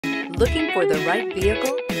Looking for the right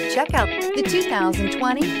vehicle? Check out the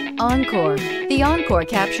 2020 Encore. The Encore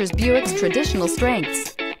captures Buick's traditional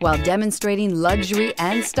strengths while demonstrating luxury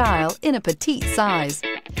and style in a petite size.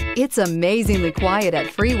 It's amazingly quiet at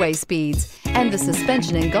freeway speeds, and the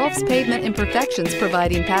suspension engulfs pavement imperfections,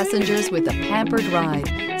 providing passengers with a pampered ride.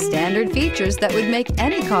 Standard features that would make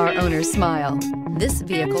any car owner smile. This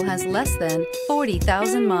vehicle has less than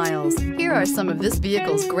 40,000 miles. Here are some of this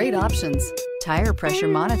vehicle's great options: tire pressure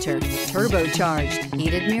monitor, turbocharged,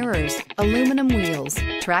 heated mirrors, aluminum wheels,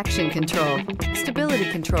 traction control,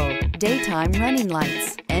 stability control, daytime running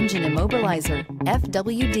lights, engine immobilizer,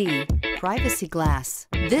 FWD, privacy glass.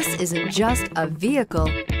 This isn't just a vehicle,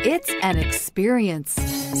 it's an experience.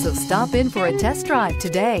 So stop in for a test drive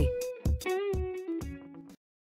today.